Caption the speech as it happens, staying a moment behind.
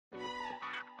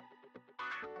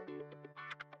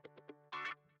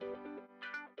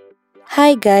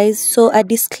Hi guys, so a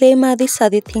disclaimer, these are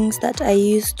the things that I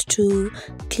used to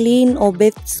clean or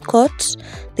bathe Scott.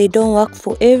 They don't work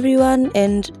for everyone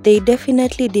and they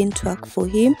definitely didn't work for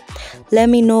him. Let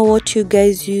me know what you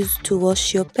guys use to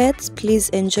wash your pets. Please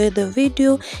enjoy the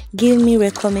video, give me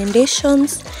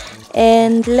recommendations,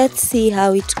 and let's see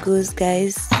how it goes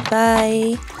guys.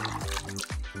 Bye.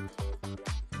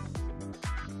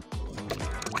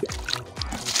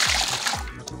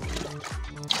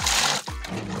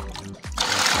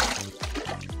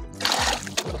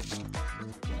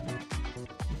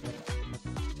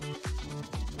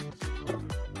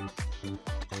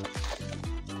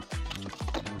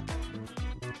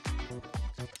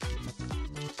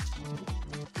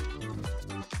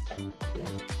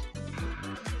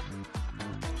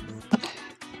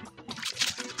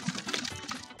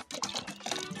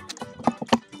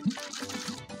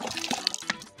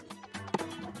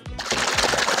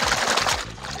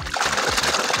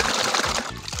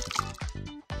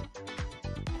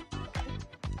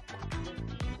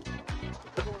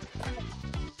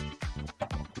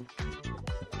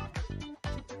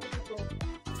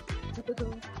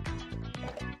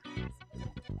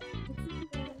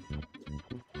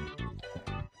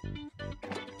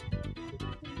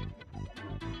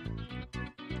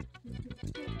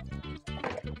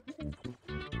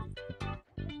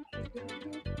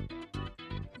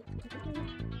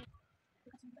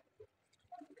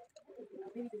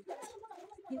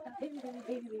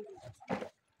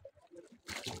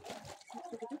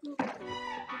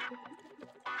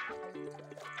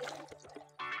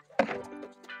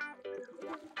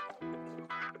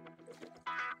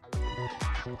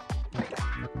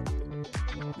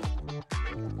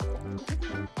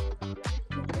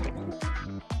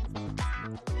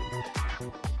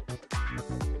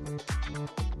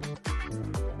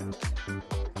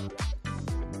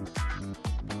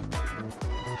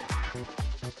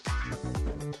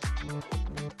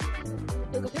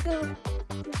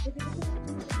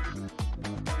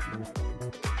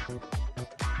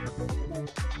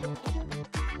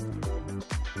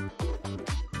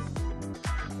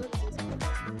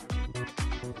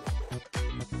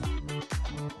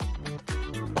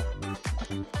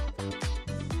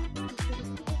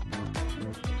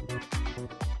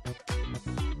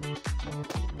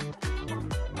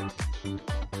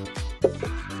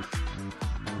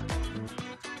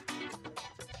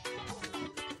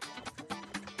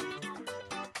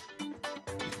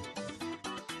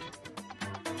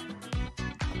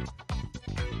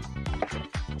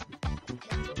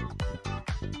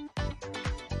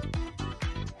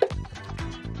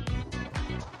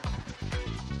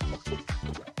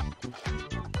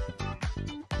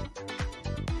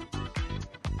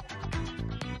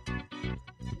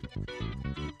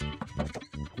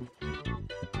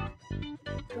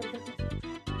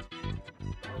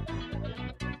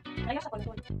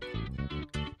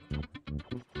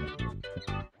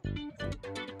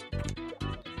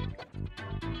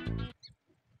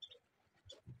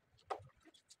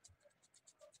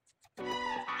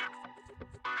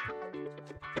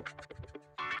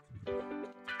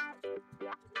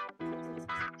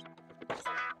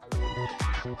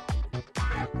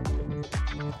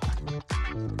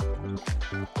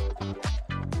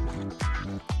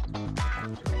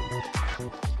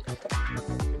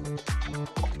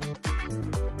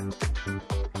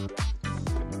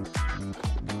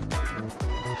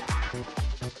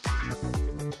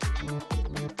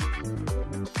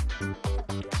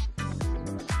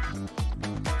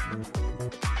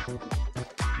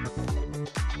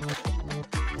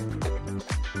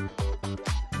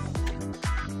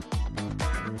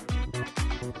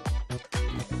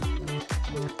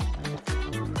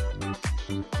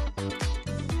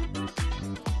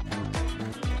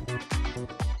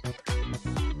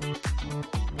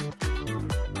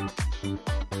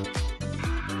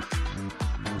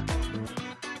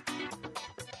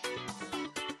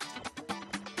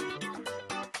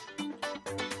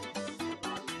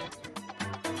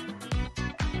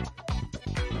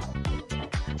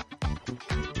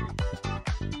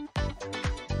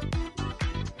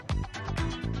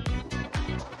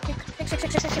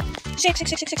 Shake, shake,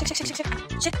 shake, shake, shake, shake, shake, shake,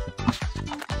 shake,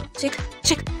 shake, shake,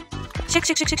 shake, shake, shake,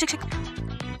 shake, shake,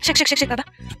 shake, shake, shake, Baba,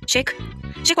 shake,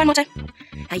 shake one more time.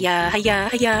 Hiya, hiya,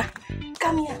 hiya.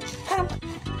 Come here, come,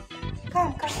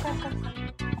 come, come, come, come.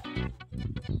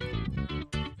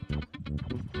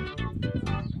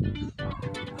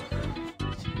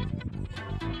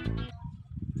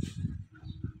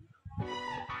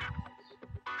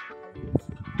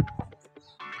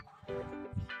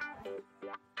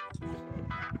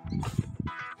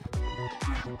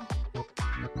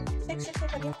 Shake, shake,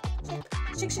 come here.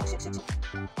 Shake, shake, shake, shake, shake.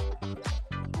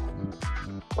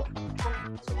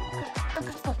 Come,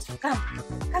 Scott.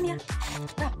 Come here.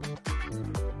 Come.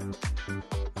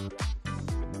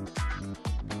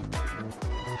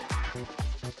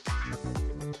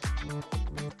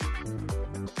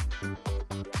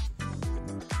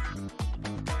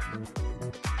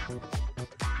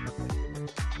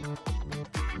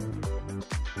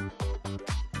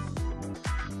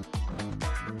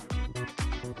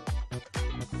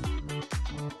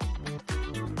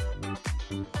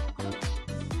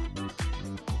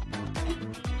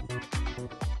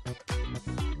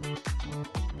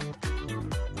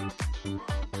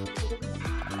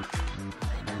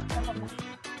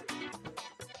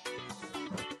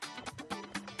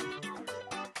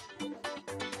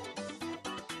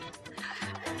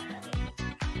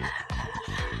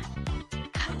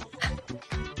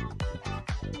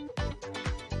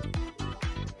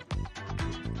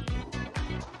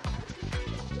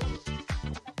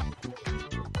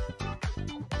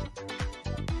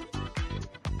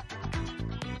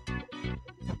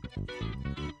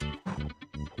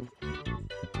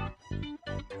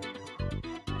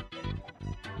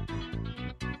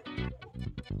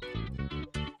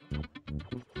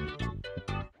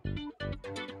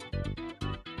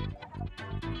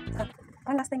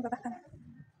 One last time, Baba.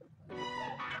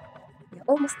 You're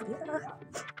almost there. A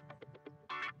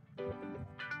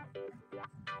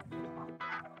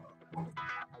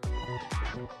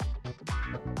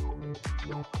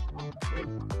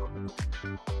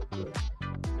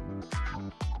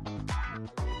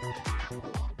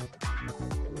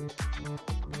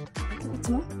little bit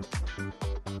more.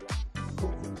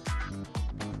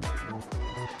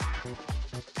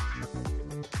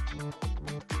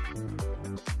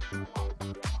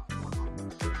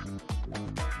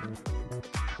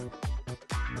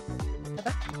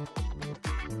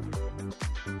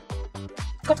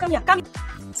 Scott, come here. Come.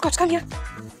 Scott, come here.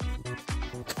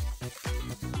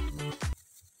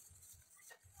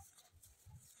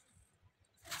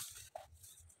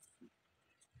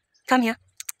 Come here.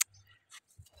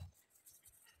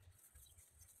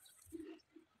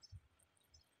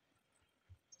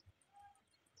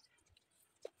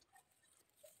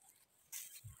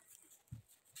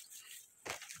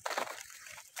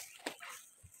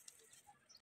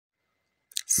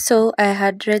 So I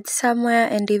had read somewhere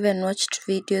and even watched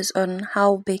videos on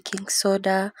how baking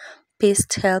soda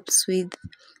paste helps with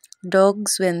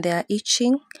dogs when they are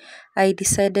itching. I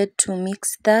decided to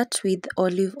mix that with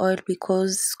olive oil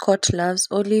because Scott loves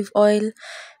olive oil,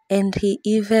 and he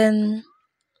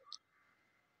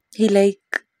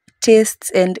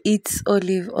tastes and eats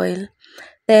olive oil.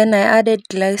 Then I added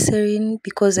glycerin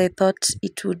because I thought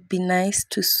it would be nice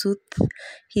to soothe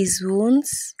his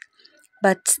wounds.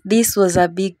 But this was a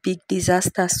big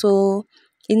disaster. So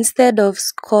instead of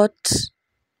Scott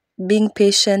being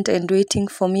patient and waiting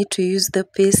for me to use the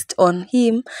paste on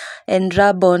him and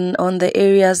rub on the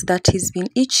areas that he's been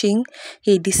itching,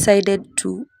 he decided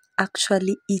to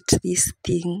actually eat this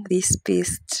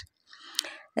paste.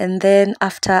 And then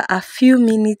after a few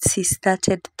minutes, he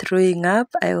started throwing up.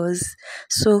 I was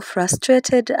so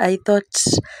frustrated. I thought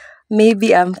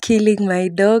maybe I'm killing my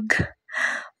dog.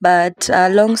 But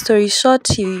long story short,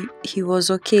 he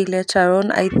was okay later on.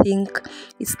 I think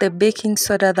it's the baking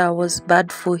soda that was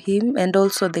bad for him, and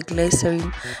also the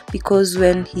glycerin, because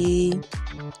when he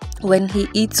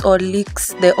eats or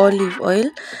licks the olive oil,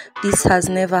 this has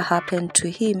never happened to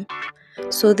him.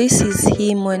 So this is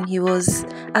him when he was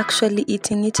actually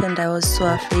eating it, and I was so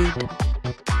afraid.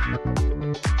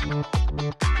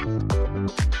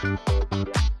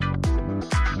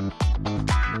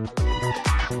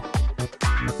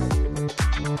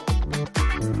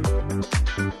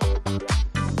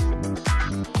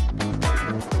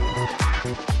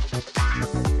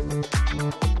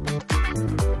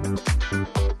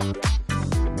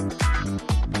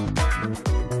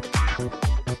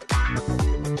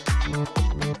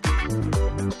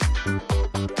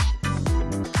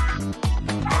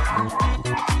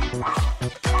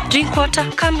 Drink water.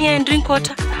 Come here and drink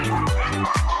water.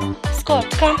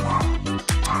 Scott, come.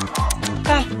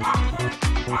 Come.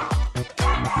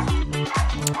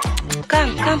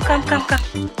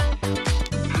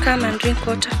 Come and drink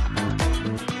water.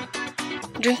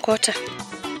 Drink water.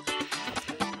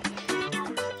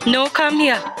 No, come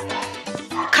here.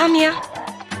 Come here.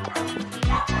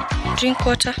 Drink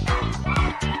water.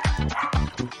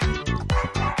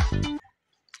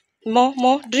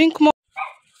 More. Drink more.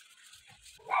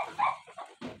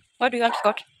 What do you want,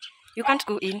 Scott? You can't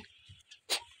go in.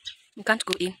 You can't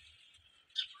go in.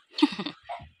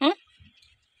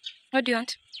 What do you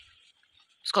want?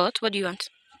 Scott, what do you want?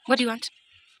 What do you want?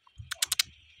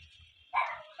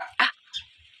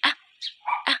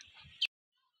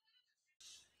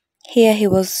 Here he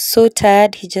was so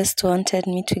tired, he just wanted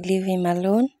me to leave him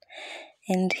alone,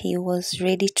 and he was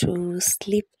ready to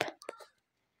sleep.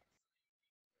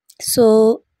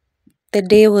 So the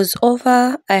day was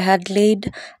over. I had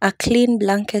laid a clean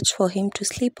blanket for him to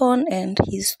sleep on and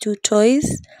his two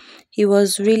toys. He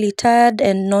was really tired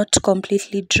and not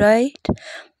completely dried,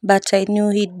 but I knew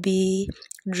he'd be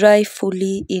dry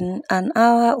fully in an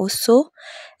hour or so.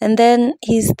 And then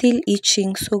he's still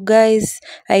itching. So guys,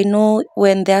 I know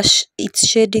when it's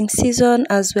shedding season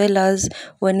as well as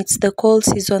when it's the cold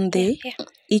season, they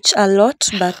itch a lot.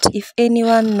 But if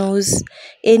anyone knows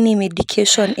any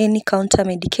medication, any counter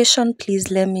medication,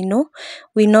 please let me know.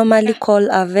 We normally call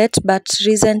a vet, but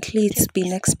recently it's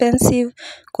been expensive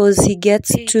because he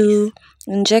gets 2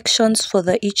 injections for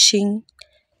the itching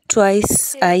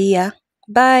twice a year.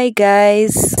 Bye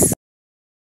guys.